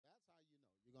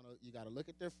You gotta look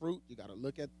at their fruit. You gotta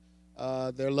look at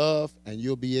their love, and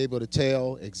you'll be able to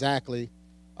tell exactly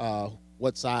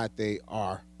what side they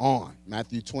are on.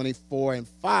 Matthew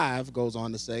 24:5 goes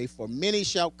on to say, "For many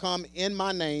shall come in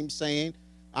my name, saying,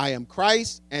 I am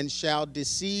Christ, and shall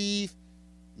deceive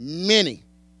many.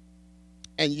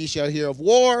 And ye shall hear of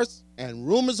wars and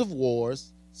rumors of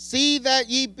wars. See that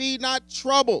ye be not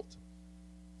troubled,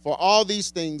 for all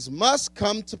these things must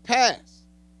come to pass.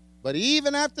 But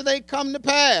even after they come to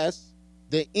pass,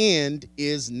 the end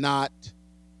is not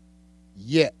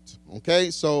yet." Okay,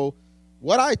 so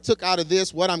what I took out of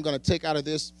this, what I'm going to take out of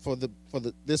this for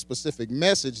this specific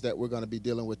message that we're going to be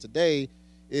dealing with today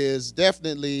is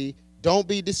definitely don't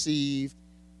be deceived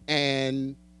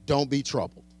and don't be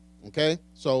troubled. Okay,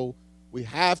 so we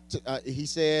have to, he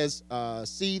says,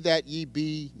 see that ye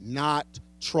be not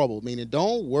troubled, meaning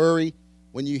don't worry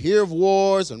when you hear of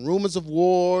wars and rumors of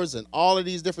wars and all of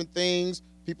these different things,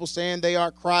 people saying they are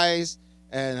Christ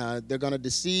and they're going to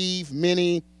deceive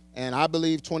many. And I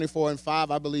believe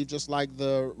 24:5, I believe just like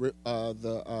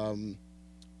the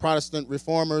Protestant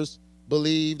reformers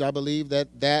believed, I believe that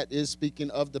that is speaking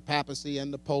of the papacy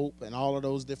and the Pope and all of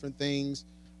those different things.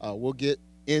 We'll get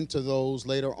into those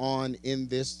later on in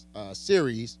this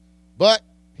series. But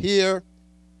here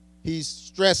he's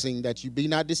stressing that you be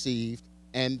not deceived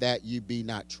and that you be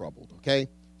not troubled, okay?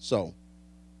 So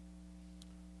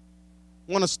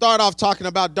I want to start off talking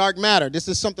about dark matter. This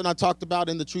is something I talked about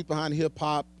in the Truth Behind Hip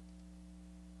Hop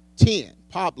 10,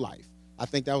 Pop Life. I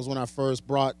think that was when I first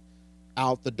brought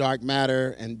out the dark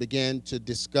matter and began to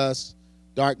discuss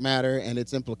dark matter and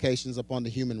its implications upon the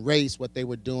human race, what they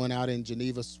were doing out in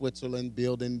Geneva, Switzerland,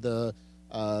 building the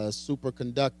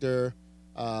superconductor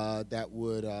that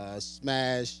would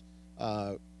smash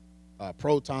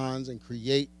protons and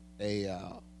create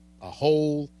a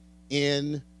hole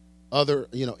in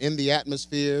in the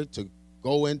atmosphere to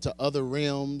go into other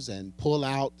realms and pull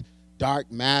out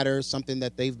dark matter, something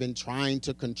that they've been trying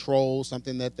to control,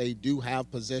 something that they do have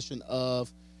possession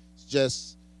of. It's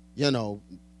just,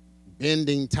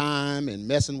 bending time and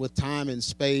messing with time and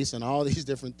space and all these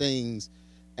different things.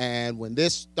 And when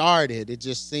this started, it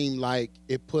just seemed like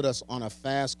it put us on a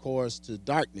fast course to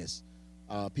darkness.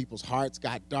 People's hearts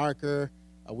got darker.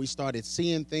 We started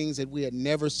seeing things that we had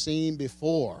never seen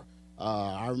before.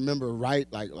 I remember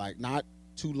like not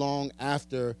too long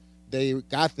after they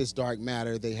got this dark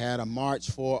matter, they had a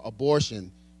march for abortion,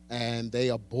 and they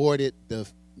aborted the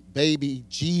baby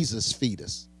Jesus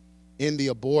fetus in the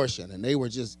abortion, and they were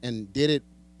and did it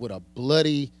with a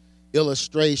bloody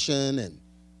illustration, and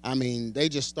I mean, they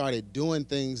just started doing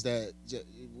things that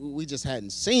we just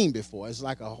hadn't seen before. It's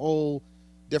like a whole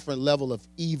different level of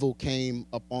evil came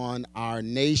upon our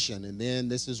nation. And then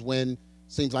this is when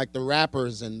seems like the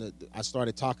rappers and I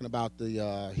started talking about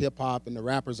the hip hop and the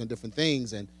rappers and different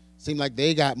things, and it seemed like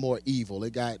they got more evil.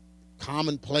 It got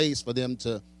commonplace for them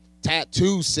to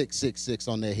tattoo 666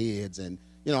 on their heads, and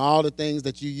all the things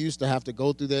that you used to have to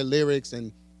go through their lyrics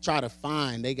and try to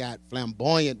find. They got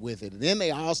flamboyant with it, and then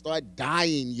they all start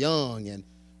dying young, and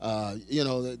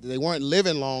they weren't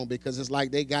living long because it's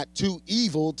like they got too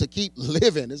evil to keep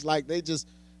living. It's like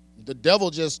the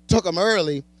devil just took them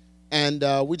early. And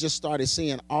we just started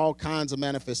seeing all kinds of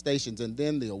manifestations. And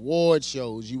then the award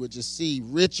shows, you would just see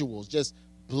rituals, just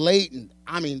blatant.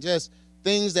 I mean, just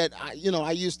things that, I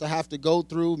used to have to go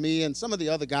through, me and some of the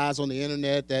other guys on the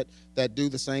internet that do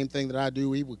the same thing that I do.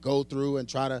 We would go through and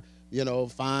try to,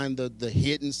 find the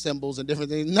hidden symbols and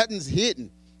different things. Nothing's hidden.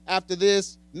 After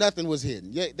this, nothing was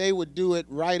hidden. They would do it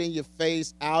right in your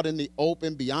face, out in the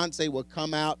open. Beyonce would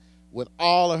come out with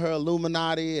all of her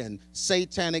Illuminati and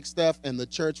satanic stuff, and the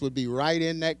church would be right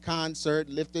in that concert,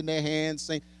 lifting their hands,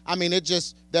 saying, I mean,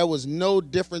 there was no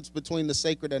difference between the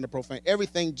sacred and the profane.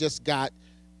 Everything just got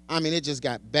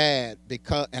bad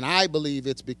and I believe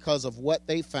it's because of what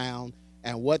they found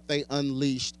and what they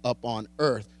unleashed up on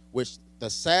earth, which the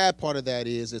sad part of that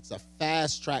is it's a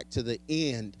fast track to the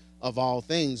end of all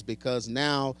things, because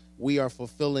now we are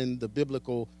fulfilling the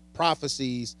biblical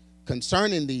prophecies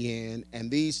concerning the end, and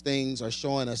these things are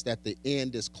showing us that the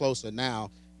end is closer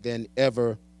now than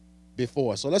ever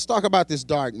before. So let's talk about this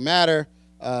dark matter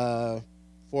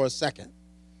for a second.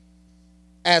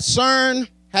 As CERN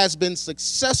has been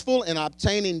successful in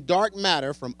obtaining dark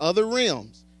matter from other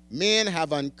realms, men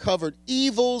have uncovered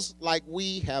evils like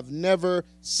we have never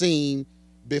seen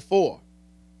before.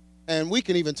 And we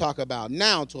can even talk about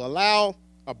now to allow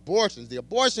abortions. The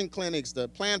abortion clinics, the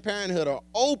Planned Parenthood are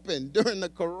open during the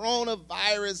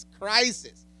coronavirus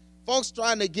crisis. Folks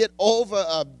trying to get over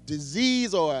a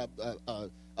disease or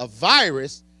a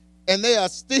virus, and they are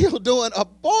still doing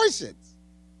abortions.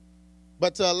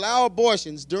 But to allow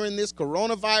abortions during this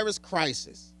coronavirus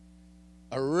crisis,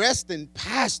 arresting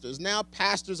pastors. Now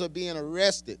pastors are being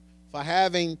arrested for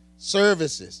having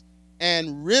services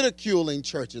and ridiculing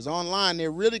churches online.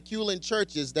 They're ridiculing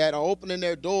churches that are opening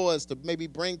their doors to maybe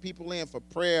bring people in for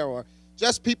prayer, or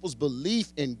just people's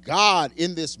belief in God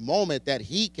in this moment that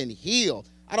he can heal.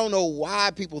 I don't know why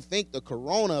people think the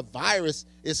coronavirus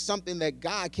is something that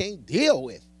God can't deal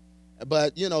with.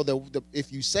 But, you know,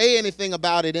 if you say anything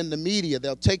about it in the media,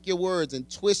 they'll take your words and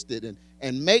twist it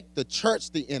and make the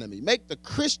church the enemy, make the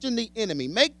Christian the enemy,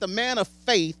 make the man of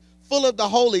faith full of the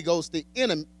Holy Ghost the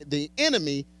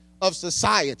enemy of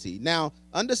society. Now,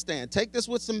 understand, take this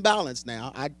with some balance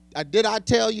now. Did I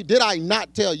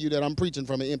not tell you that I'm preaching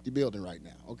from an empty building right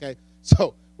now? Okay?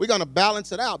 So we're going to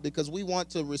balance it out because we want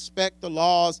to respect the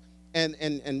laws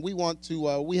and we want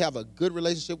to, we have a good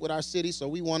relationship with our city, so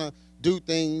we want to do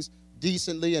things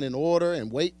decently and in order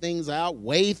and wait things out,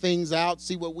 weigh things out,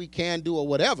 see what we can do or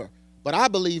whatever. But I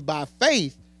believe by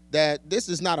faith that this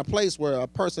is not a place where a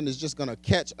person is just going to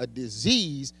catch a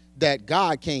disease that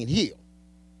God can't heal.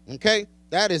 Okay?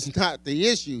 That is not the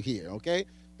issue here, okay?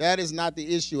 That is not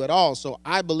the issue at all. So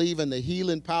I believe in the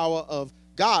healing power of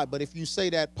God. But if you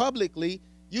say that publicly,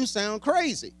 you sound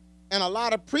crazy. And a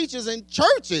lot of preachers in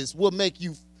churches will make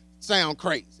you sound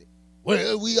crazy.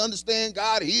 Well, we understand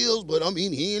God heals, but I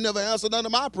mean, he ain't never answered none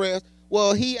of my prayers.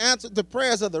 Well, he answered the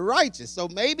prayers of the righteous. So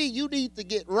maybe you need to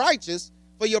get righteous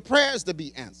for your prayers to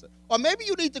be answered. Or maybe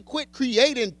you need to quit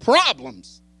creating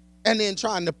problems and then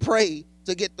trying to pray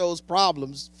to get those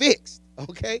problems fixed,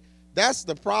 okay? That's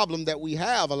the problem that we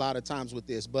have a lot of times with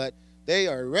this. But they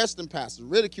are arresting pastors,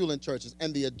 ridiculing churches,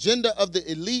 and the agenda of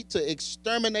the elite to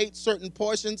exterminate certain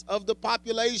portions of the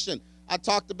population. I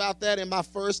talked about that in my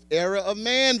first Era of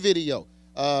Man video.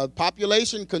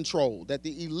 Population control, that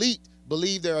the elite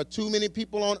believe there are too many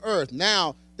people on earth.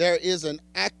 Now there is an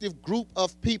active group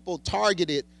of people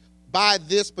targeted by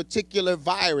this particular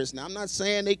virus. Now, I'm not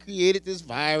saying they created this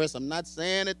virus. I'm not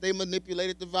saying that they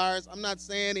manipulated the virus. I'm not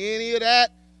saying any of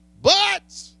that.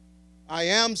 But I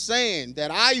am saying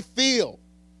that I feel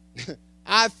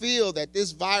that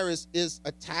this virus is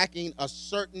attacking a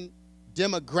certain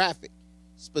demographic,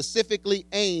 specifically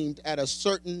aimed at a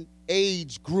certain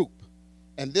age group.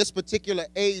 And this particular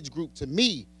age group, to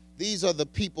me, these are the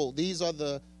people, these are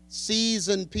the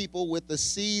seasoned people with the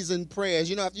seasoned prayers.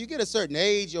 You know, if you get a certain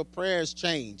age, your prayers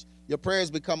change. Your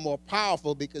prayers become more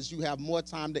powerful because you have more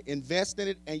time to invest in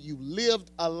it, and you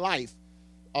lived a life,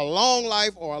 a long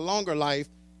life or a longer life,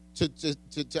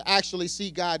 to actually see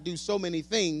God do so many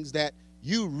things that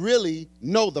you really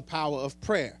know the power of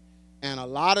prayer. And a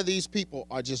lot of these people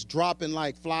are just dropping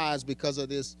like flies because of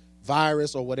this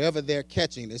virus or whatever they're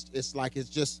catching. It's like it's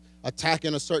just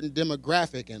attacking a certain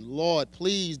demographic. And Lord,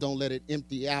 please don't let it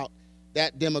empty out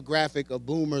that demographic of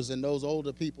boomers and those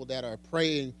older people that are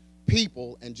praying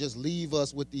people, and just leave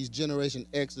us with these Generation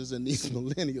X's and these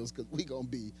millennials, because we're going to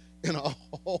be in a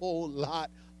whole lot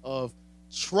of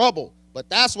trouble. But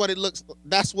that's what it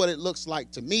looks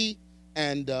like to me.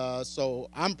 And so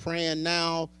I'm praying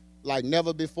now like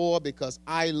never before, because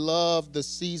I love the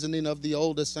seasoning of the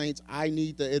older saints. I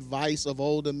need the advice of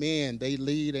older men. They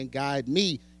lead and guide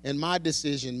me in my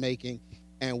decision making,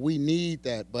 and we need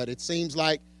that. But it seems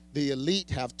like the elite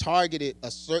have targeted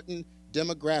a certain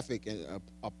demographic and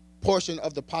a portion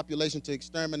of the population to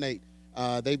exterminate.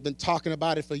 They've been talking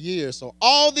about it for years. So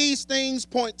all these things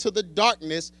point to the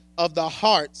darkness of the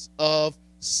hearts of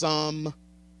some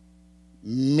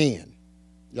men.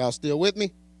 Y'all still with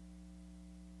me?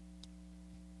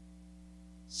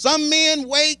 Some men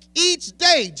wake each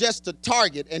day just to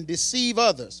target and deceive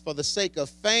others for the sake of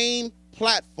fame,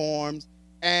 platforms,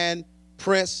 and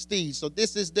prestige. So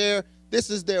this is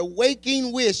their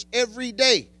waking wish every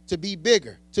day, to be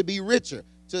bigger, to be richer,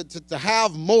 to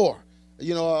have more.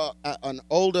 You know, an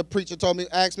older preacher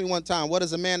asked me one time, what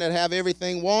does a man that have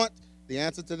everything want? The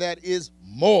answer to that is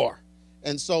more.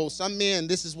 And so some men,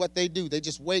 this is what they do. They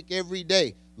just wake every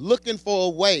day looking for a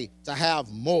way to have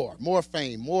more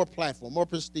fame, more platform, more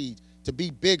prestige, to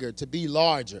be bigger, to be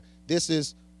larger. This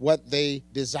is what they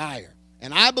desire.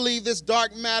 And I believe this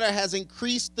dark matter has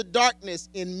increased the darkness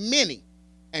in many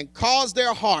and caused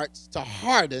their hearts to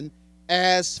harden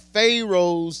as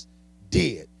Pharaoh's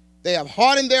did. They have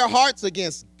hardened their hearts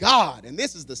against God. And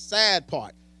this is the sad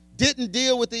part. Didn't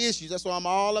deal with the issues. That's why I'm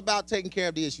all about taking care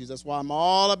of the issues. That's why I'm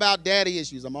all about daddy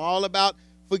issues. I'm all about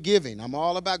forgiving. I'm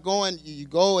all about you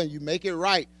go and you make it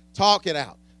right. Talk it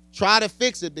out. Try to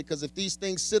fix it, because if these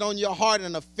things sit on your heart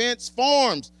and offense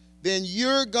forms, then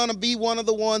you're going to be one of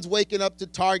the ones waking up to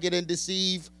target and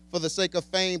deceive for the sake of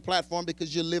fame, platform,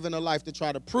 because you're living a life to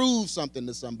try to prove something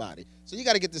to somebody. So you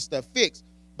got to get this stuff fixed.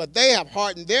 But they have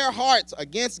hardened their hearts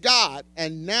against God,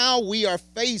 and now we are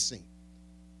facing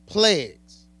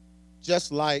plagues,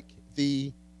 just like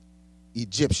the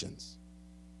Egyptians.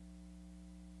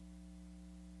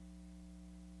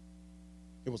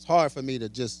 It was hard for me to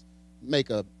just make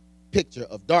a picture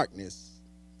of darkness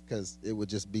because it would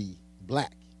just be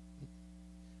black.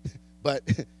 But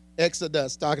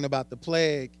Exodus talking about the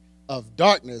plague of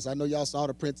darkness. I know y'all saw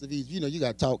the Prince of Egypt. You know, you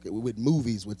got to talk with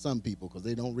movies with some people because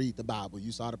they don't read the Bible.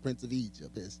 You saw the Prince of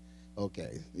Egypt.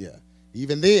 Okay, yeah.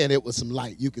 Even then, it was some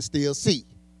light you could still see.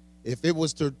 If it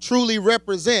was to truly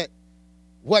represent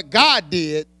what God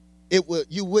did,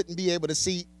 you wouldn't be able to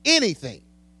see anything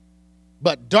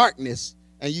but darkness,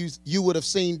 and you would have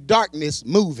seen darkness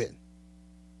moving.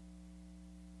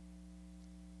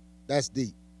 That's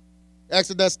deep.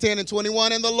 Exodus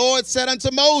 10:21, and the Lord said unto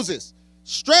Moses,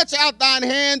 stretch out thine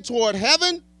hand toward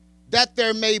heaven, that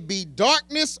there may be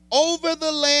darkness over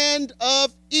the land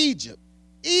of Egypt,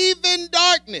 even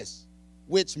darkness,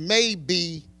 which may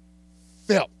be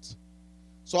felt.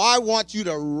 So I want you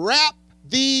to wrap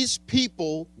these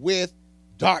people with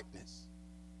darkness,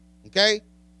 okay?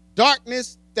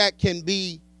 Darkness that can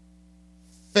be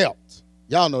felt.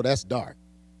 Y'all know that's dark.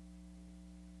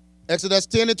 Exodus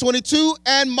 10:22,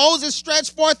 and Moses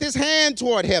stretched forth his hand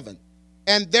toward heaven,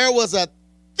 and there was a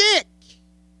thick,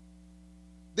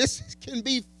 this can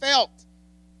be felt,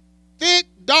 thick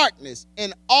darkness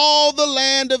in all the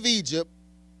land of Egypt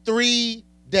 3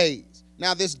 days.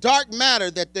 Now, this dark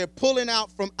matter that they're pulling out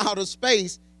from outer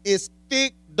space is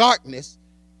thick darkness,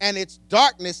 and it's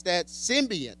darkness that's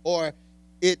symbiont, or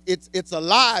it's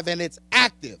alive and it's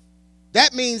active.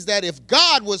 That means that if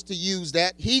God was to use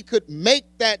that, he could make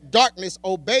that darkness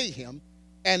obey him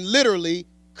and literally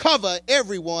cover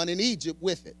everyone in Egypt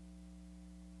with it.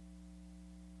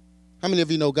 How many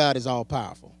of you know God is all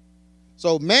powerful?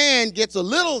 So man gets a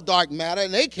little dark matter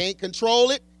and they can't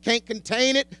control it, can't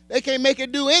contain it, they can't make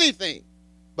it do anything.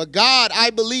 But God, I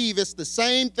believe it's the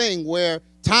same thing where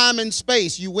time and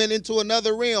space, you went into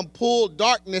another realm, pulled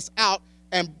darkness out,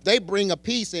 and they bring a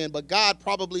peace in, but God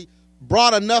probably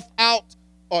brought enough out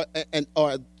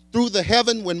or through the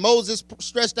heaven when Moses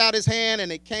stretched out his hand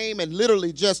and it came and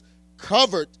literally just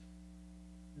covered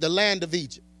the land of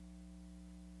Egypt.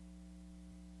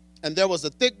 And there was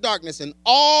a thick darkness in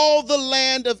all the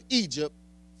land of Egypt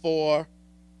for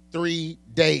 3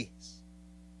 days.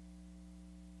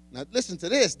 Now listen to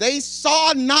this. They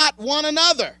saw not one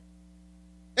another.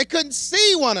 They couldn't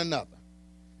see one another.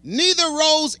 Neither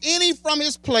rose any from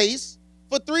his place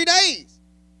for 3 days.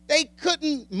 They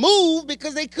couldn't move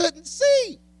because they couldn't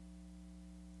see.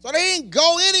 So they didn't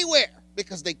go anywhere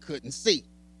because they couldn't see.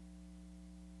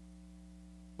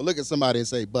 But look at somebody and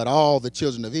say, but all the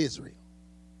children of Israel.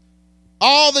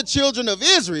 All the children of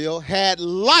Israel had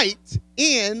light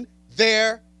in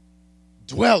their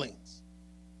dwellings.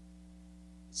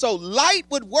 So light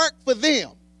would work for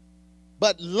them,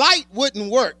 but light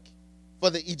wouldn't work for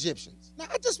the Egyptians. Now,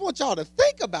 I just want y'all to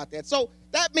think about that. So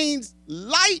that means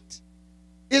light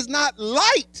is not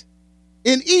light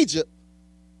in Egypt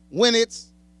when it's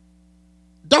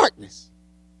darkness.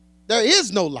 There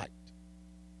is no light.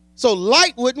 So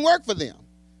light wouldn't work for them.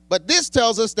 But this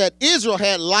tells us that Israel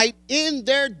had light in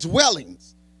their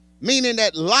dwellings, meaning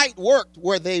that light worked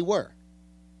where they were.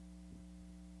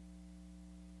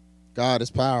 God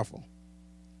is powerful.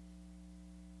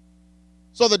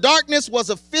 So the darkness was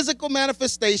a physical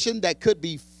manifestation that could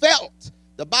be felt.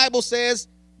 The Bible says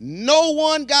no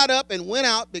one got up and went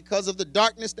out because of the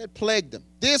darkness that plagued them.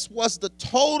 This was the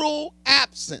total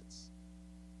absence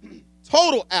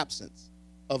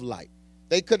of light.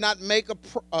 They could not make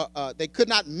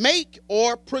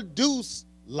or produce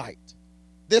light.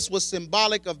 This was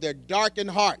symbolic of their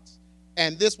darkened hearts,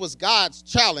 and this was God's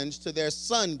challenge to their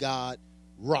sun god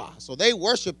Ra. So they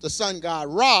worshiped the sun god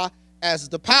Ra as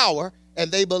the power,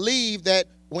 and they believed that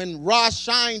when Ra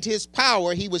shined his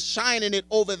power, he was shining it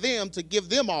over them to give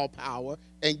them all power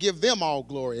and give them all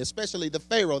glory, especially the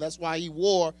Pharaoh. That's why he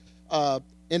wore,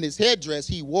 in his headdress,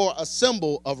 he wore a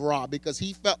symbol of Ra, because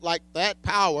he felt like that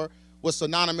power was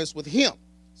synonymous with him.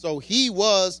 So he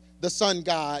was the sun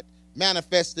god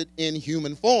manifested in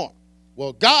human form.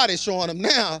 Well, God is showing him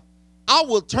now, I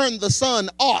will turn the sun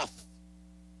off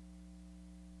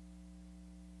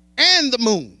and the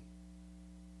moon.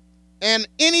 And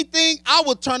anything, I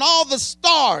will turn all the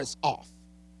stars off.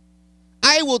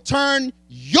 I will turn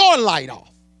your light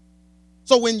off.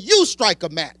 So when you strike a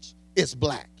match, it's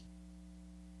black.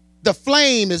 The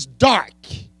flame is dark.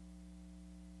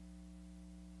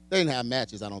 They didn't have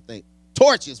matches, I don't think.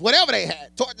 Torches, whatever they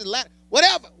had, torches,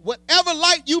 Whatever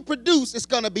light you produce, it's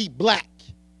going to be black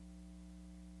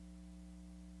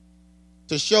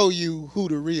to show you who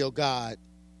the real God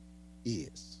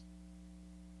is.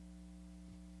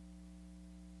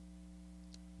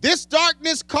 This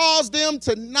darkness caused them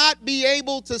to not be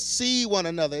able to see one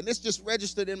another. And this just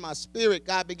registered in my spirit.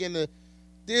 God began to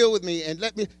deal with me and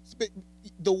let me speak.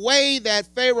 The way that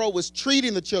Pharaoh was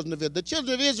treating the children of Israel. The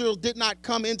children of Israel did not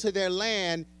come into their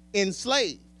land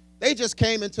enslaved. They just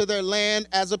came into their land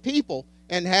as a people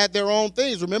and had their own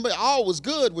things. Remember, all was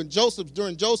good when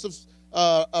during Joseph's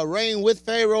reign with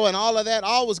Pharaoh and all of that,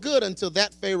 all was good until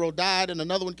that Pharaoh died and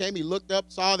another one came. He looked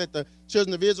up, saw that the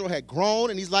children of Israel had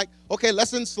grown, and he's like, okay,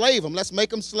 let's enslave them. Let's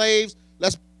make them slaves.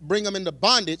 Let's bring them into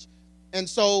bondage. And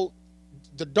so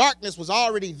the darkness was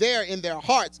already there in their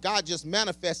hearts. God just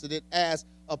manifested it as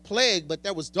a plague, but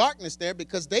there was darkness there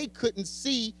because they couldn't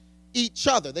see each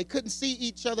other. They couldn't see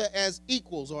each other as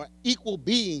equals or equal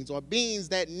beings or beings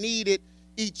that needed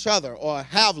each other or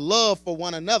have love for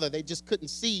one another. They just couldn't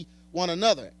see one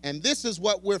another. And this is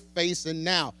what we're facing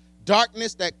now.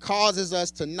 Darkness that causes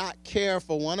us to not care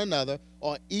for one another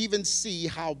or even see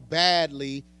how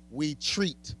badly we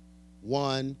treat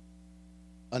one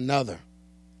another.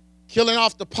 Killing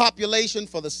off the population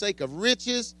for the sake of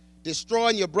riches,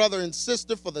 destroying your brother and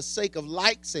sister for the sake of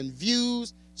likes and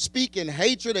views, speaking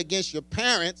hatred against your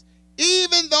parents,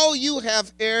 even though you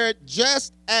have erred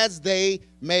just as they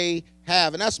may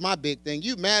have. And that's my big thing.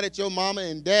 You mad at your mama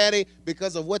and daddy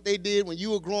because of what they did when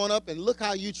you were growing up, and look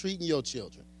how you treating your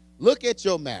children. Look at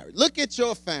your marriage. Look at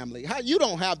your family. How you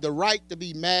don't have the right to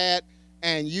be mad,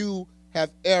 and you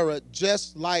have erred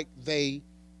just like they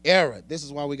erred. This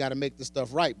is why we got to make this stuff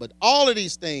right. But all of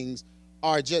these things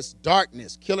are just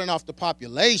darkness, killing off the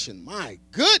population. My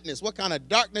goodness, what kind of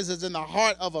darkness is in the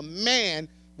heart of a man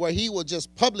where he will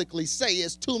just publicly say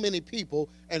it's too many people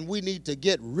and we need to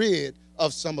get rid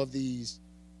of some of these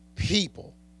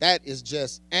people? That is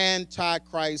just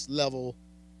antichrist level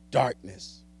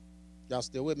darkness. Y'all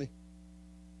still with me?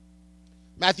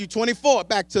 Matthew 24,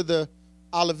 back to the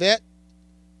Olivet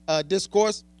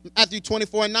discourse. Matthew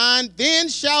 24:9, then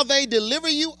shall they deliver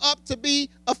you up to be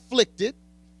afflicted.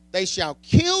 They shall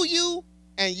kill you,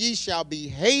 and ye shall be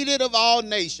hated of all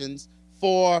nations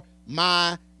for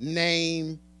my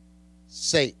name's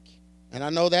sake. And I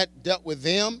know that dealt with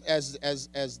them as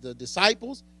the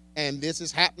disciples, and this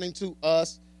is happening to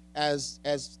us as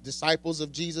disciples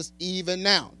of Jesus even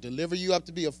now. Deliver you up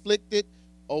to be afflicted.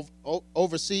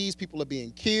 Overseas, people are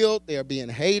being killed. They are being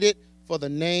hated for the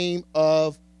name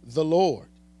of the Lord.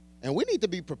 And we need to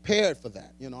be prepared for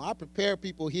that. You know, I prepare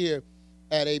people here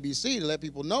at ABC to let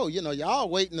people know, you know, y'all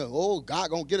waiting to, oh, God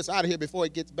going to get us out of here before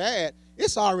it gets bad.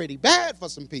 It's already bad for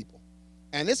some people.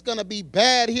 And it's going to be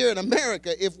bad here in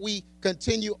America if we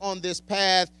continue on this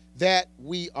path that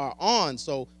we are on.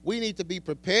 So we need to be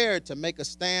prepared to make a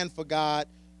stand for God,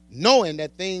 knowing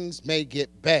that things may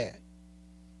get bad.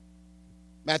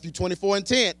 Matthew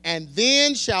 24:10, and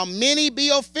then shall many be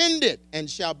offended and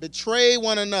shall betray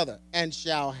one another and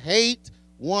shall hate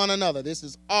one another. This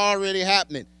is already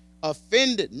happening.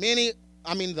 Offended,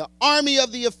 the army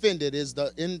of the offended is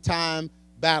the end time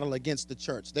battle against the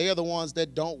church. They are the ones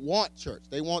that don't want church.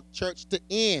 They want church to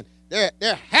end. They're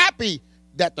happy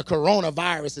that the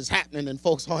coronavirus is happening and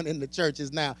folks aren't in the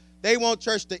churches now. They want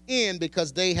church to end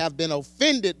because they have been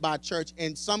offended by church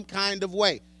in some kind of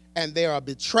way. And they are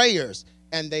betrayers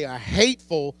and they are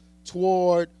hateful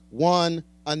toward one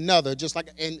another. Just like,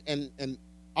 and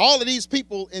all of these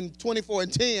people in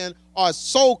 24:10 are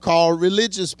so-called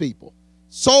religious people,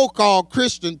 so-called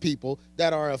Christian people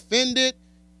that are offended,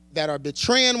 that are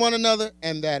betraying one another,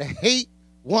 and that hate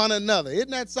one another.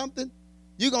 Isn't that something?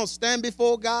 You're going to stand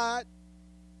before God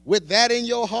with that in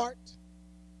your heart?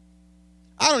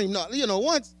 I don't even know. You know,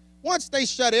 once they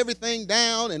shut everything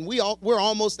down and we're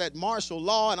almost at martial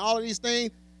law and all of these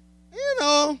things, you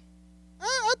know,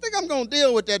 I think I'm going to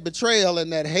deal with that betrayal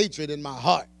and that hatred in my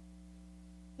heart.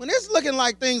 When it's looking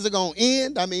like things are going to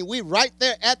end, I mean, we're right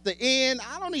there at the end.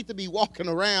 I don't need to be walking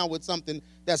around with something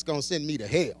that's going to send me to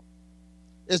hell.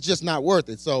 It's just not worth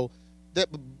it. So,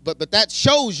 but that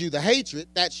shows you the hatred,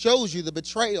 that shows you the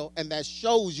betrayal, and that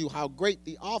shows you how great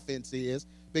the offense is,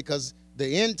 because the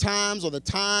end times or the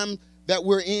time that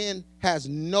we're in has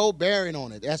no bearing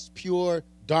on it. That's pure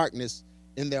darkness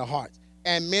in their hearts.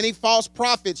 And many false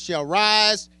prophets shall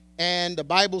rise, and the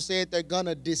Bible said they're going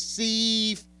to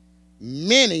deceive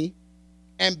many,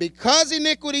 and because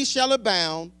iniquity shall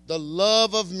abound, the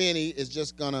love of many is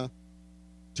just going to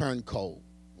turn cold,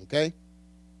 okay?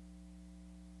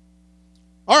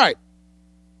 All right.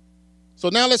 So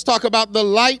now let's talk about the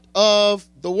light of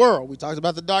the world. We talked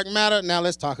about the dark matter. Now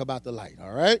let's talk about the light,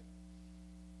 all right?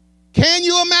 Can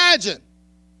you imagine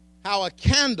how a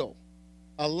candle,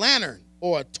 a lantern,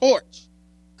 or a torch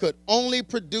could only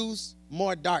produce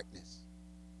more darkness?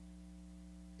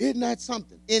 Isn't that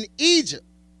something? In Egypt,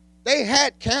 they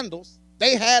had candles,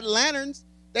 they had lanterns,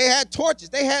 they had torches,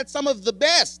 they had some of the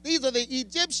best. These are the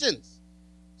Egyptians.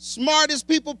 Smartest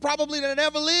people probably that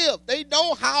ever lived. They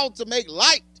know how to make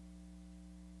light.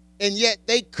 And yet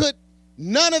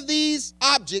none of these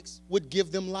objects would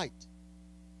give them light.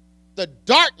 The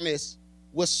darkness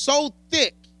was so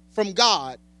thick from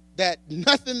God that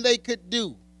nothing they could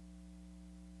do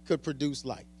could produce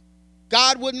light.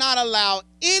 God would not allow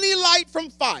any light from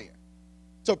fire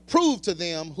to prove to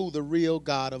them who the real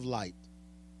God of light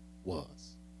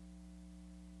was.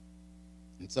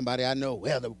 And somebody I know,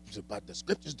 but the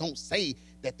scriptures don't say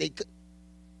that they could.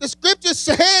 The scriptures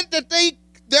said that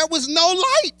there was no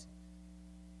light.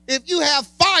 If you have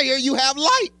fire, you have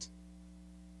light.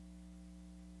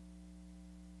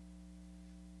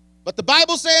 But the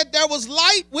Bible said there was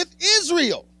light with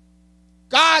Israel.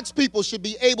 God's people should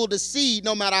be able to see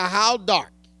no matter how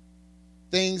dark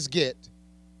things get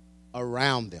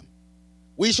around them.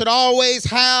 We should always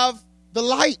have the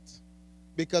light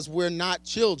because we're not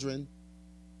children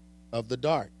of the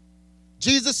dark.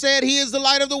 Jesus said he is the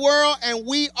light of the world, and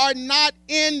we are not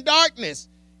in darkness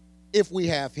if we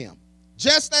have him.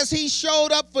 Just as he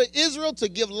showed up for Israel to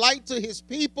give light to his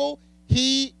people,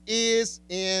 he is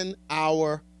in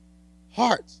our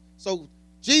hearts. So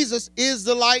Jesus is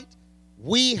the light.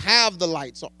 We have the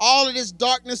light. So all of this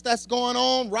darkness that's going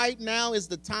on right now is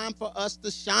the time for us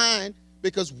to shine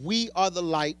because we are the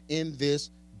light in this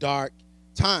dark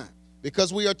time.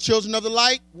 Because we are children of the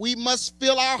light, we must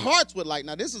fill our hearts with light.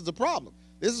 Now, this is the problem.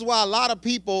 This is why a lot of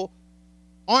people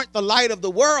aren't the light of the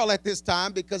world at this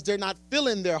time because they're not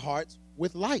filling their hearts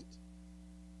with light.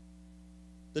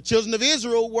 The children of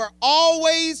Israel were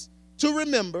always to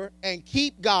remember and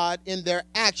keep God in their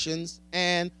actions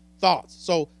and thoughts.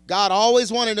 So God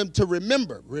always wanted them to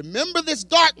remember this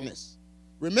darkness.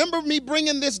 Remember me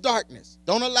bringing this darkness.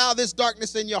 Don't allow this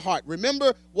darkness in your heart.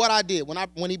 Remember what I did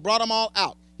when he brought them all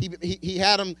out. He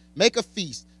had them make a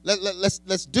feast.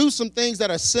 Let's do some things that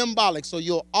are symbolic so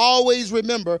you'll always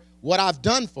remember what I've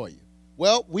done for you.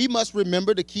 Well, we must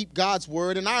remember to keep God's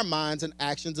word in our minds and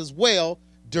actions as well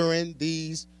during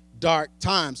these dark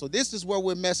times. So this is where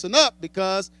we're messing up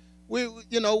because we're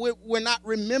not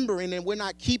remembering and we're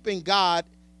not keeping God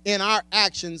in our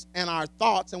actions and our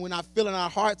thoughts, and we're not filling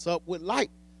our hearts up with light.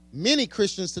 Many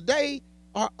Christians today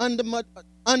are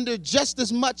under just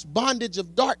as much bondage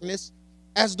of darkness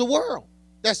as the world.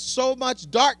 There's so much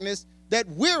darkness that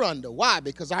we're under. Why?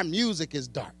 Because our music is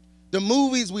dark. The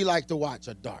movies we like to watch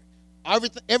are dark.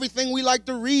 Everything we like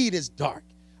to read is dark.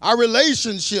 Our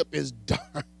relationship is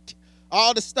dark.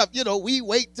 All the stuff, we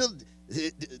wait till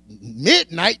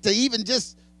midnight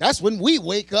to that's when we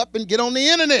wake up and get on the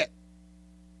internet.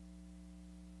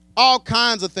 All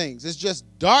kinds of things. It's just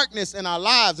darkness in our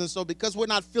lives. And so because we're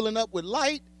not filling up with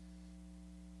light,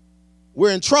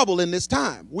 we're in trouble in this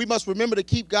time. We must remember to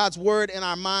keep God's word in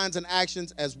our minds and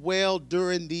actions as well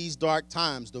during these dark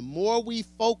times. The more we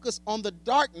focus on the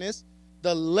darkness,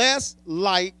 the less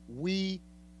light we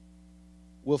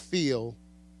will feel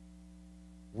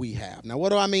we have. Now, what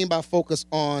do I mean by focus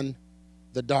on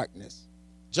the darkness?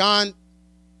 John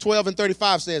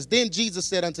 12:35 says, Then Jesus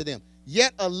said unto them,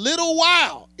 Yet a little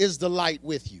while is the light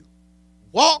with you.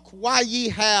 Walk while ye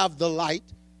have the light,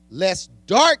 lest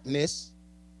darkness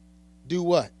do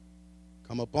what?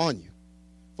 Come upon you.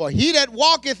 For he that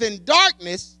walketh in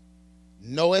darkness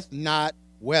knoweth not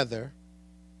whither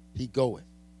he goeth.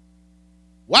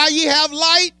 While ye have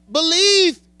light,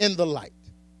 believe in the light,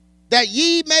 that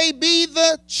ye may be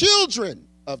the children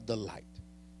of the light.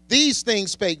 These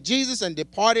things spake Jesus and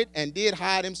departed and did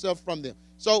hide himself from them.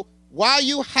 So while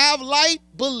you have light,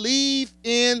 believe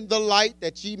in the light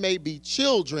that ye may be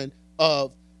children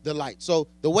of the light. So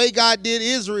the way God did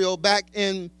Israel back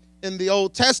in the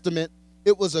Old Testament,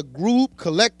 it was a group,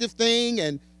 collective thing.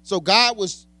 And so God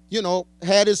was,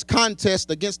 had his contest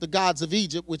against the gods of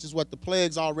Egypt, which is what the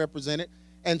plagues all represented.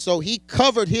 And so he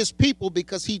covered his people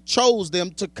because he chose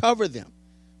them to cover them.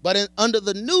 But under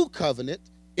the new covenant,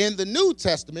 in the New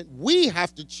Testament, we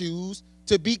have to choose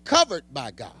to be covered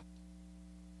by God.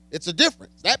 It's a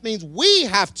difference. That means we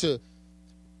have to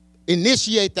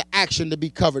initiate the action to be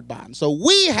covered by him. So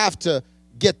we have to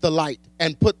get the light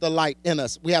and put the light in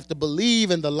us. We have to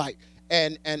believe in the light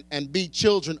and be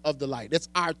children of the light. It's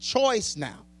our choice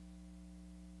now.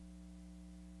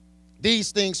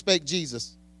 These things spake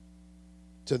Jesus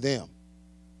to them.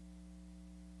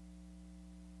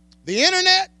 The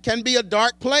internet can be a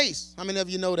dark place. How many of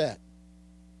you know that?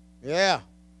 Yeah.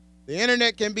 The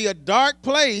internet can be a dark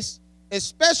place,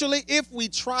 especially if we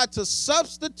try to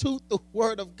substitute the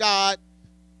Word of God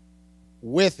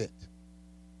with it.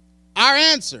 Our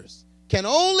answers can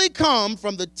only come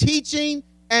from the teaching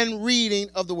and reading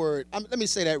of the Word. Let me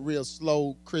say that real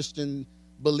slow, Christian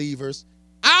believers.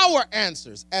 Our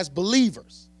answers as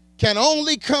believers can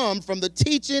only come from the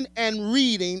teaching and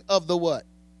reading of the what?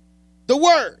 The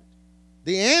Word.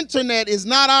 The internet is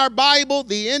not our Bible.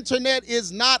 The internet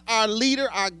is not our leader,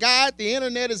 our guide. The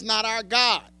internet is not our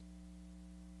God.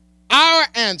 Our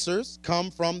answers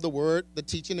come from the Word, the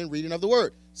teaching and reading of the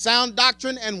Word. Sound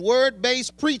doctrine and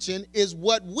word-based preaching is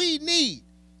what we need,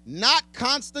 not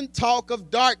constant talk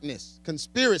of darkness,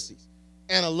 conspiracies,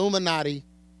 and Illuminati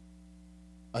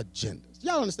agendas.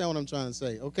 Y'all understand what I'm trying to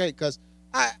say, okay? Because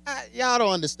y'all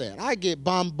don't understand. I get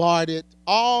bombarded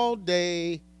all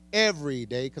day, every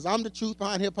day, because I'm the truth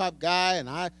behind hip-hop guy, and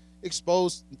I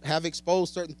have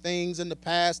exposed certain things in the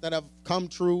past that have come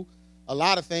true, a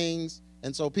lot of things,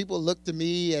 and so people look to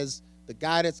me as the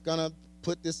guy that's going to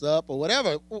put this up or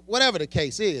whatever the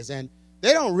case is, and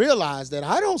they don't realize that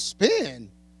I don't spend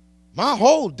my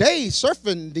whole day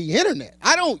surfing the internet.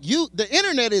 The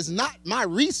internet is not my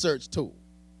research tool,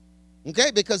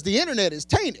 okay, because the internet is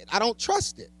tainted. I don't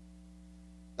trust it.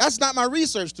 That's not my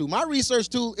research tool. My research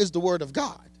tool is the Word of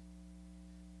God.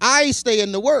 I stay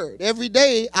in the Word. Every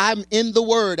day I'm in the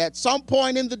Word. At some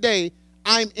point in the day,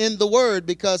 I'm in the Word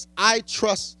because I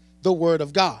trust the Word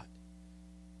of God.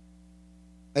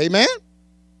 Amen?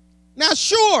 Now,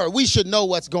 sure, we should know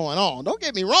what's going on. Don't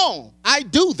get me wrong. I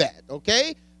do that,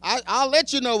 okay? I'll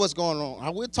let you know what's going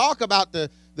on. We'll talk about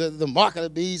the mark of the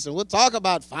beast, and we'll talk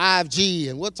about 5G,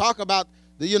 and we'll talk about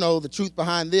the truth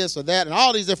behind this or that and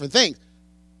all these different things.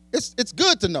 It's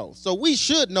good to know. So we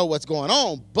should know what's going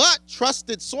on, but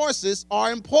trusted sources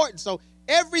are important. So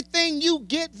everything you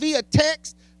get via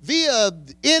text, via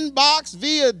inbox,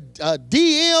 via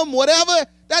DM, whatever,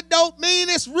 that don't mean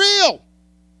it's real.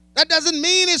 That doesn't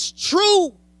mean it's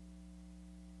true.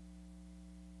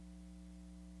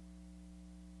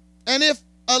 And if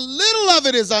a little of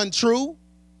it is untrue,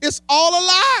 it's all a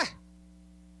lie.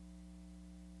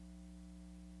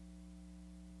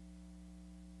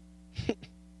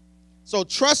 So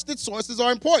trusted sources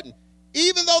are important.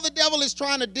 Even though the devil is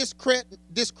trying to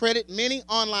discredit many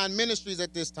online ministries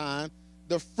at this time,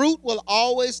 the fruit will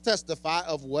always testify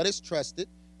of what is trusted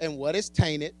and what is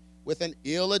tainted with an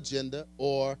ill agenda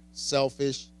or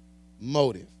selfish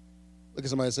motive. Look at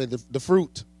somebody and say, the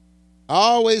fruit.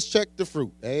 Always check the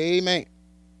fruit. Amen.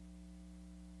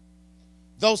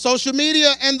 Though social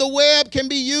media and the web can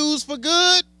be used for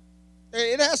good,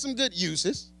 it has some good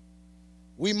uses.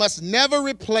 We must never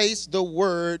replace the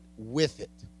Word with it.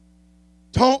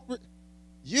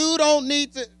 You don't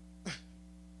need to.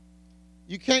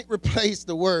 You can't replace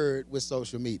the Word with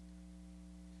social media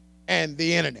and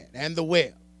the internet and the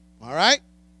web. All right?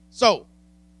 So,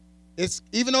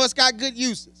 even though it's got good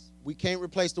uses, we can't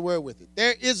replace the Word with it.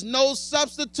 There is no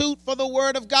substitute for the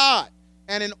Word of God.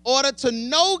 And in order to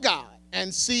know God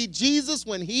and see Jesus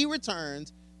when He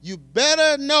returns, you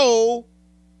better know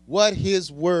what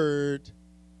His Word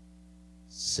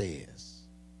says.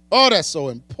 Oh, that's so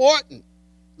important.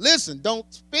 Listen, don't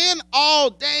spend all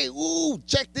day,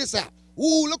 check this out.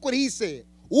 Look what he said.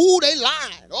 They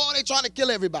lying. They trying to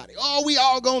kill everybody. We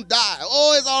all gonna die.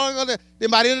 It's all gonna. Then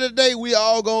by the end of the day, we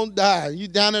all gonna die. You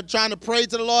down there trying to pray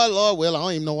to the Lord. Lord, well, I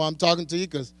don't even know why I'm talking to you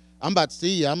because I'm about to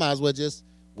see you. I might as well just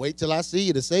wait till I see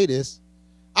you to say this.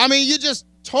 I mean, you just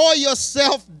tore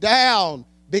yourself down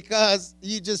because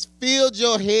you just filled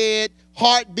your head,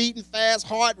 heart beating fast,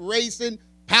 heart racing,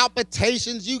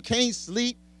 palpitations, you can't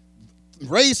sleep,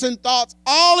 racing thoughts,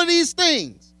 all of these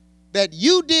things that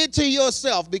you did to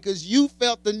yourself because you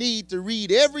felt the need to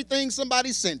read everything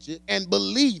somebody sent you and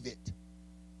believe it.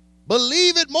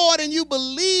 Believe it more than you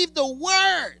believe the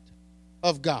Word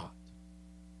of God.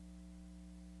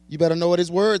 You better know what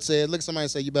His Word says. Look at somebody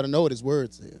and say, you better know what His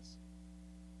Word says.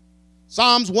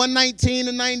 Psalms 119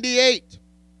 and 98.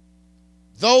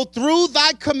 Though through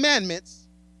thy commandments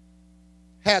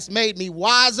has made me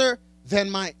wiser than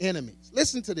my enemies.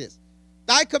 Listen to this.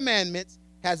 Thy commandments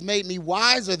has made me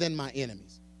wiser than my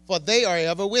enemies, for they are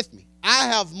ever with me. I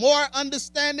have more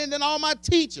understanding than all my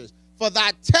teachers, for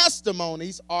thy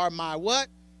testimonies are my what?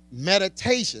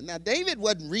 Meditation. Now, David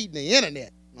wasn't reading the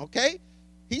internet, okay?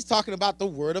 He's talking about the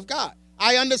Word of God.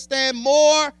 I understand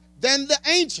more than the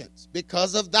ancients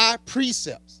because of thy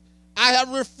precepts. I have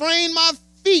refrained my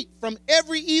feet from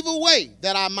every evil way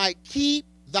that I might keep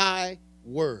thy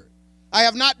word. I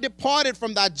have not departed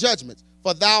from thy judgments,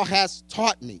 for thou hast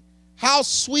taught me. How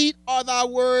sweet are thy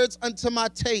words unto my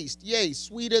taste, yea,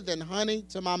 sweeter than honey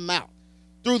to my mouth.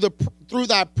 Through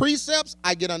thy precepts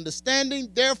I get understanding.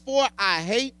 Therefore I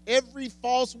hate every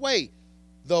false way.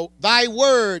 Though thy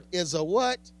word is a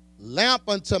what? Lamp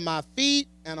unto my feet,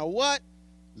 and a what?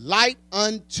 Light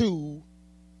unto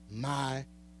my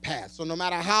path. So no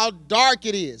matter how dark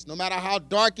it is, no matter how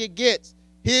dark it gets,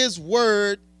 his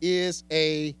word is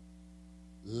a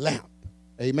lamp.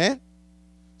 Amen.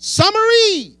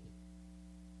 Summary.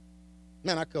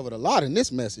 Man, I covered a lot in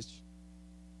this message.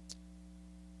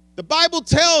 The Bible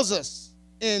tells us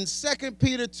in 2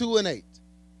 Peter 2:8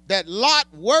 that Lot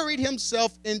worried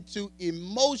himself into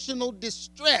emotional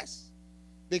distress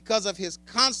because of his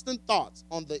constant thoughts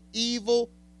on the evil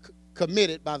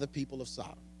committed by the people of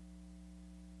Sodom.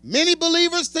 Many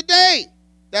believers today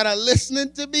that are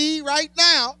listening to me right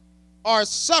now are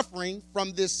suffering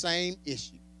from this same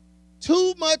issue.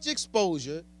 Too much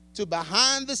exposure to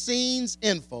behind-the-scenes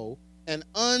info and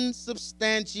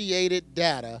unsubstantiated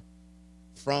data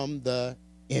from the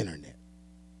internet.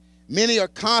 Many are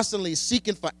constantly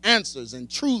seeking for answers and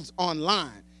truths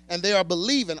online, and they are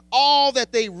believing all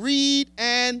that they read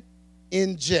and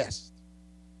ingest.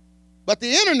 But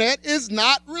the internet is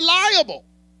not reliable.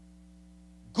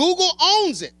 Google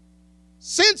owns it,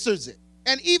 censors it,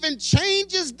 and even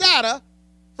changes data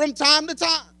from time to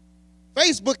time.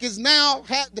 Facebook is now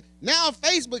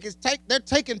Facebook is they're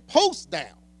taking posts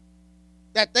down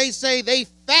that they say they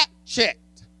fact-checked.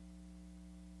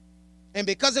 And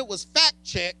because it was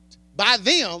fact-checked by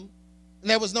them, and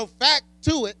there was no fact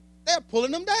to it, they're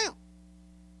pulling them down.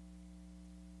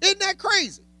 Isn't that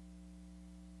crazy?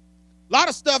 A lot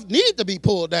of stuff need to be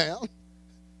pulled down.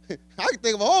 I can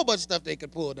think of a whole bunch of stuff they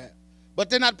could pull down. But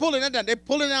they're not pulling it down. They're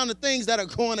pulling down the things that are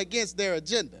going against their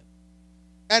agenda.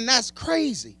 And that's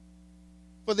crazy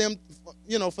for them,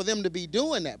 for them to be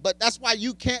doing that. But that's why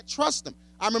you can't trust them.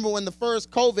 I remember when the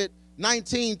first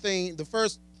COVID-19 thing, the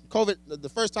first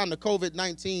time the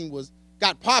COVID-19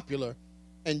 got popular,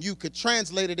 and you could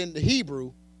translate it into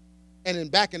Hebrew and then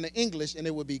back into English, and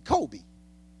it would be Kobe,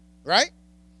 right?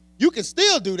 You can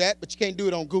still do that, but you can't do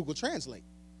it on Google Translate.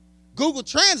 Google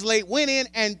Translate went in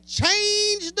and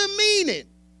changed the meaning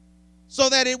so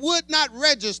that it would not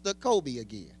register Kobe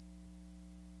again.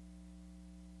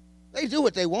 They do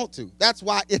what they want to. That's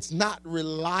why it's not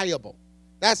reliable.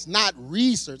 That's not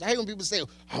research. I hate when people say,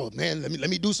 oh, man, let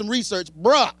me do some research.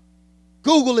 Bruh,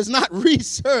 Google is not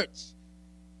research.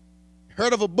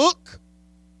 Heard of a book?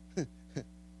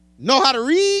 Know how to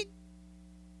read?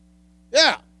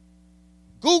 Yeah.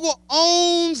 Google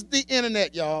owns the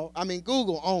internet, y'all. I mean,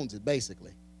 Google owns it,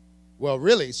 basically. Well,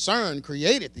 really, CERN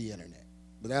created the internet.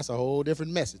 But that's a whole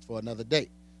different message for another day.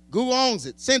 Google owns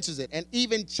it, censors it, and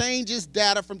even changes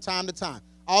data from time to time.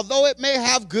 Although it may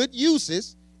have good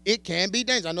uses, it can be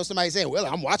dangerous. I know somebody saying, well,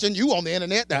 I'm watching you on the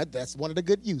internet. That's one of the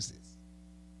good uses.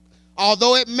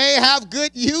 Although it may have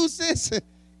good uses,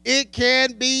 it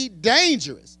can be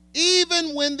dangerous,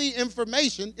 even when the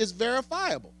information is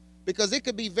verifiable. Because it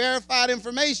could be verified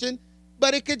information,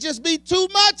 but it could just be too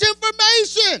much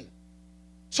information.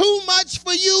 Too much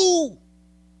for you.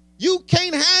 You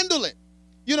can't handle it.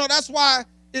 That's why,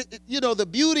 the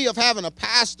beauty of having a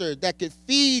pastor that could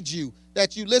feed you,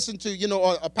 that you listen to,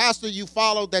 or a pastor you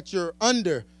follow that you're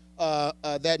under,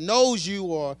 that knows you,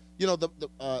 or,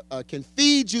 can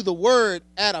feed you the word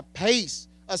at a pace,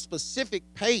 a specific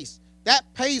pace. That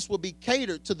pace will be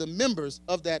catered to the members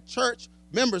of that church,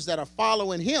 members that are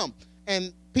following him.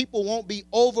 And people won't be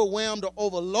overwhelmed or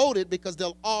overloaded because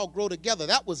they'll all grow together.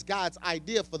 That was God's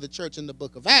idea for the church in the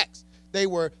book of Acts. They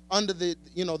were under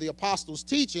the apostles'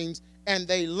 teachings, and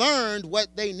they learned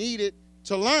what they needed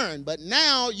to learn. But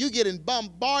now you're getting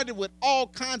bombarded with all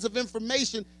kinds of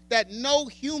information that no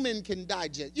human can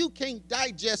digest. You can't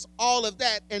digest all of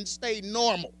that and stay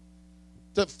normal,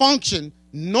 to function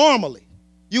normally.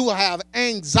 You will have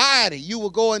anxiety. You will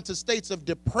go into states of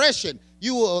depression.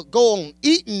 You will go on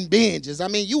eating binges. I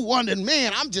mean, you wondering,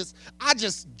 man, I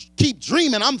just keep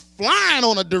dreaming I'm flying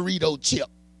on a Dorito chip,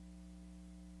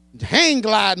 hang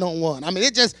gliding on one. I mean,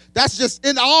 that's just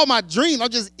in all my dreams. I'm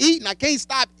just eating. I can't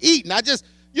stop eating.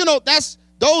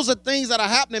 Those are things that are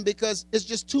happening because it's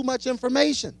just too much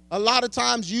information. A lot of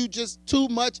times too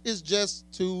much is just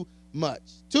too much.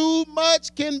 Too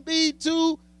much can be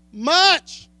too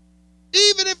much.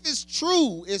 Even if it's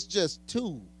true, it's just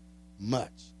too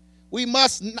much. We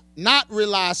must not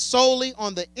rely solely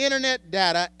on the internet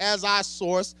data as our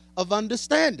source of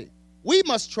understanding. We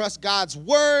must trust God's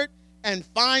word and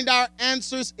find our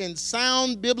answers in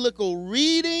sound biblical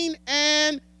reading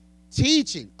and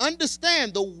teaching.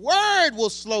 Understand, the word will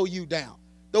slow you down.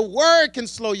 The word can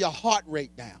slow your heart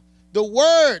rate down. The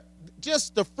word,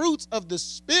 just the fruits of the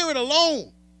Spirit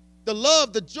alone, the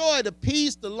love, the joy, the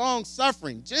peace, the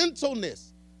long-suffering,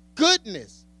 gentleness,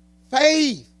 goodness,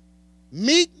 faith,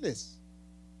 meekness.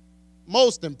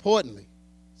 Most importantly,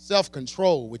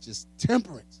 self-control, which is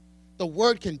temperance. The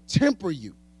word can temper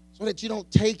you so that you don't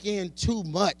take in too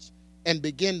much and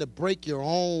begin to break your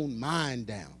own mind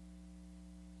down.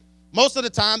 Most of the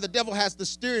time, the devil has the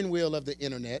steering wheel of the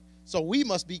internet, so we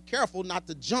must be careful not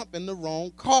to jump in the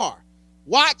wrong car.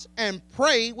 Watch and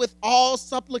pray with all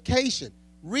supplication.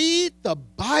 Read the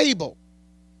Bible.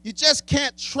 You just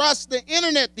can't trust the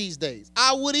internet these days.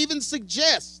 I would even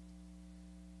suggest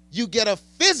you get a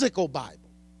physical Bible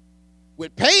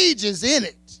with pages in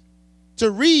it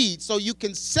to read so you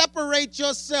can separate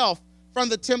yourself from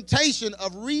the temptation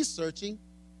of researching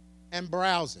and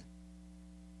browsing.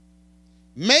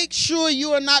 Make sure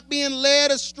you are not being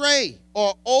led astray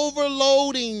or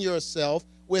overloading yourself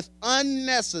with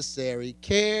unnecessary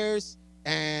cares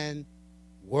and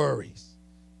worries.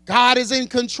 God is in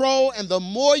control, and the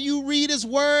more you read his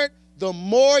word, the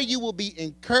more you will be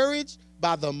encouraged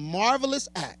by the marvelous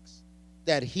acts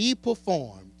that he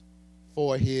performed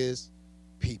for his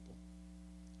people.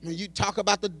 When you talk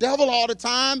about the devil all the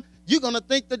time, you're going to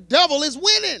think the devil is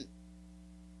winning.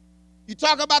 You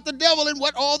talk about the devil and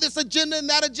what all this agenda and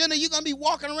that agenda, you're going to be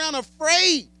walking around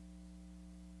afraid.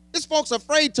 This folks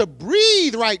afraid to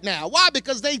breathe right now. Why?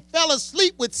 Because they fell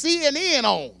asleep with CNN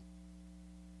on,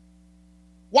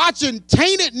 watching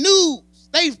tainted news.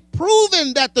 They've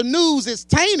proven that the news is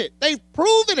tainted. They've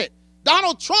proven it.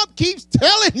 Donald Trump keeps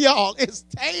telling y'all it's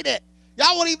tainted.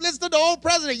 Y'all won't even listen to the old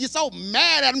president. You're so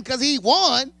mad at him because he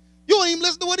won. You won't even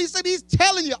listen to what he said. He's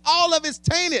telling you all of it's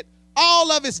tainted.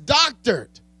 All of it's doctored.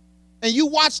 And you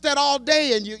watch that all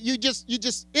day, and you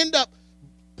just end up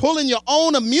pulling your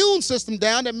own immune system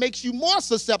down that makes you more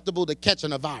susceptible to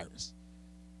catching a virus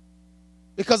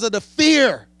because of the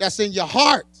fear that's in your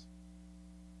heart.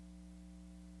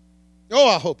 Oh,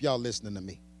 I hope y'all listening to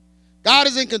me. God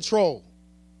is in control.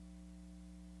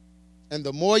 And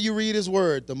the more you read his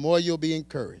word, the more you'll be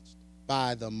encouraged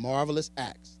by the marvelous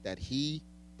acts that he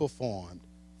performed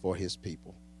for his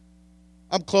people.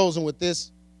 I'm closing with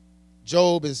this.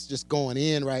 Job is just going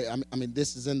in, right? I mean,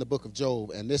 this is in the book of Job,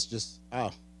 and this just,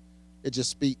 it just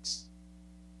speaks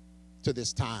to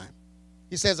this time.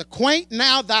 He says, acquaint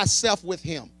now thyself with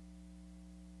him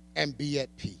and be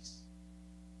at peace.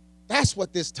 That's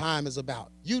what this time is about.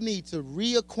 You need to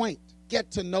reacquaint, get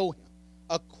to know him.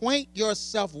 Acquaint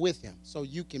yourself with him so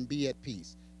you can be at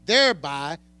peace.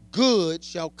 Thereby good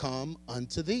shall come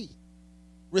unto thee.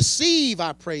 Receive,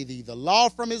 I pray thee, the law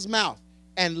from his mouth,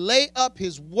 and lay up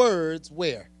his words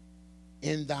where?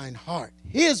 In thine heart.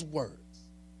 His words.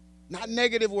 Not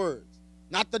negative words.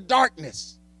 Not the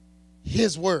darkness.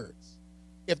 His words.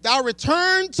 If thou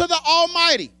return to the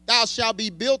Almighty, thou shalt be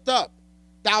built up.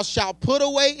 Thou shalt put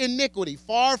away iniquity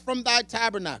far from thy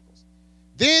tabernacles.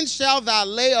 Then shalt thou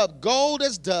lay up gold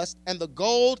as dust, and the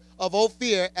gold of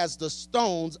Ophir as the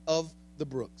stones of the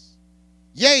brooks.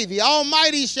 Yea, the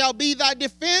Almighty shall be thy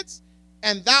defense,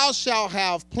 and thou shalt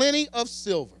have plenty of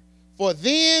silver. For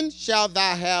then shalt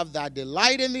thou have thy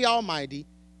delight in the Almighty,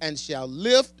 and shall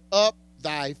lift up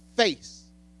thy face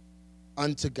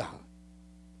unto God.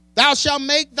 Thou shalt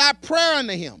make thy prayer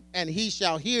unto him, and he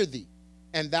shall hear thee,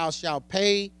 and thou shalt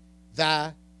pay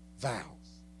thy vows.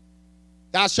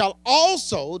 Thou shalt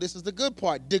also, this is the good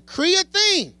part, decree a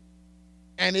thing,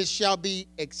 and it shall be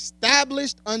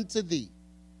established unto thee.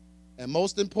 And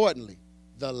most importantly,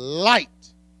 the light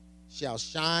shall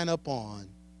shine upon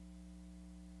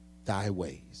thy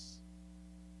ways.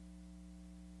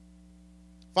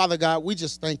 Father God, we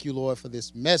just thank you, Lord, for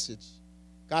this message.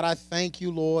 God, I thank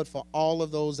you, Lord, for all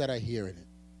of those that are hearing it.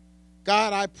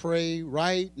 God, I pray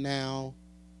right now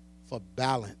for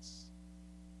balance.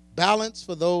 Balance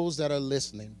for those that are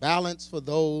listening. Balance for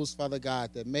those, Father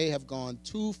God, that may have gone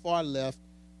too far left,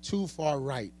 too far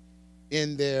right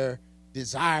in their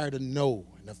desire to know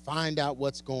and to find out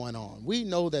what's going on. We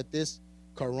know that this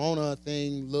corona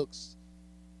thing looks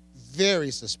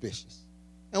very suspicious.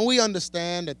 And we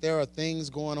understand that there are things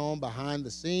going on behind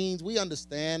the scenes. We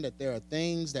understand that there are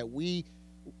things that we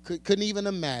couldn't even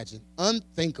imagine,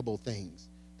 unthinkable things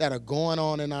that are going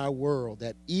on in our world,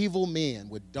 that evil men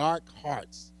with dark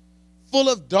hearts, full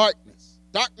of darkness,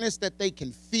 darkness that they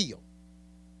can feel.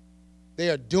 They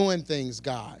are doing things,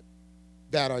 God,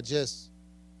 that are just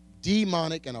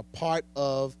demonic and a part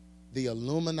of the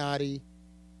Illuminati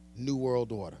New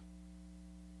World Order.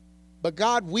 But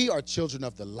God, we are children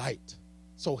of the light.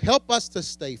 So help us to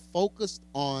stay focused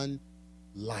on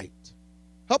light.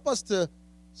 Help us to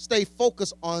stay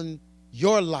focused on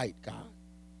your light, God,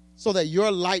 so that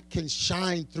your light can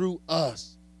shine through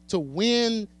us to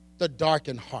win the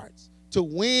darkened hearts, to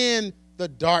win the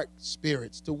dark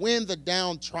spirits, to win the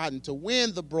downtrodden, to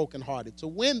win the brokenhearted, to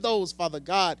win those, Father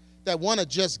God, that want to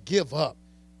just give up.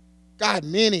 God,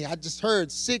 I just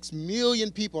heard 6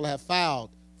 million people have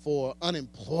filed for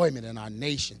unemployment in our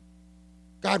nation.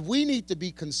 God, we need to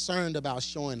be concerned about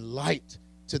showing light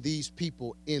to these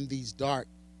people in these dark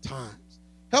times.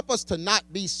 Help us to not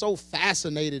be so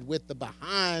fascinated with the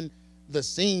behind the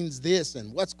scenes this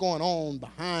and what's going on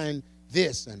behind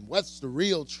this and what's the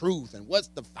real truth and what's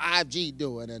the 5G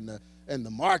doing and the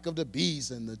mark of the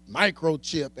beast and the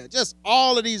microchip and just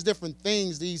all of these different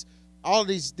things, these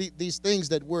things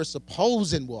that we're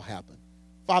supposing will happen.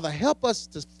 Father, help us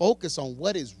to focus on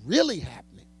what is really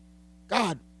happening.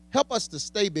 God, help us to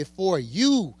stay before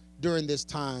you during this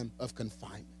time of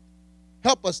confinement.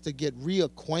 Help us to get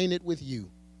reacquainted with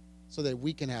you so that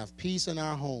we can have peace in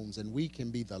our homes and we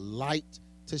can be the light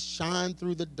to shine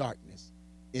through the darkness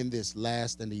in this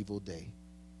last and evil day.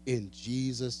 In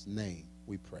Jesus' name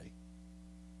we pray.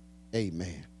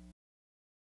 Amen.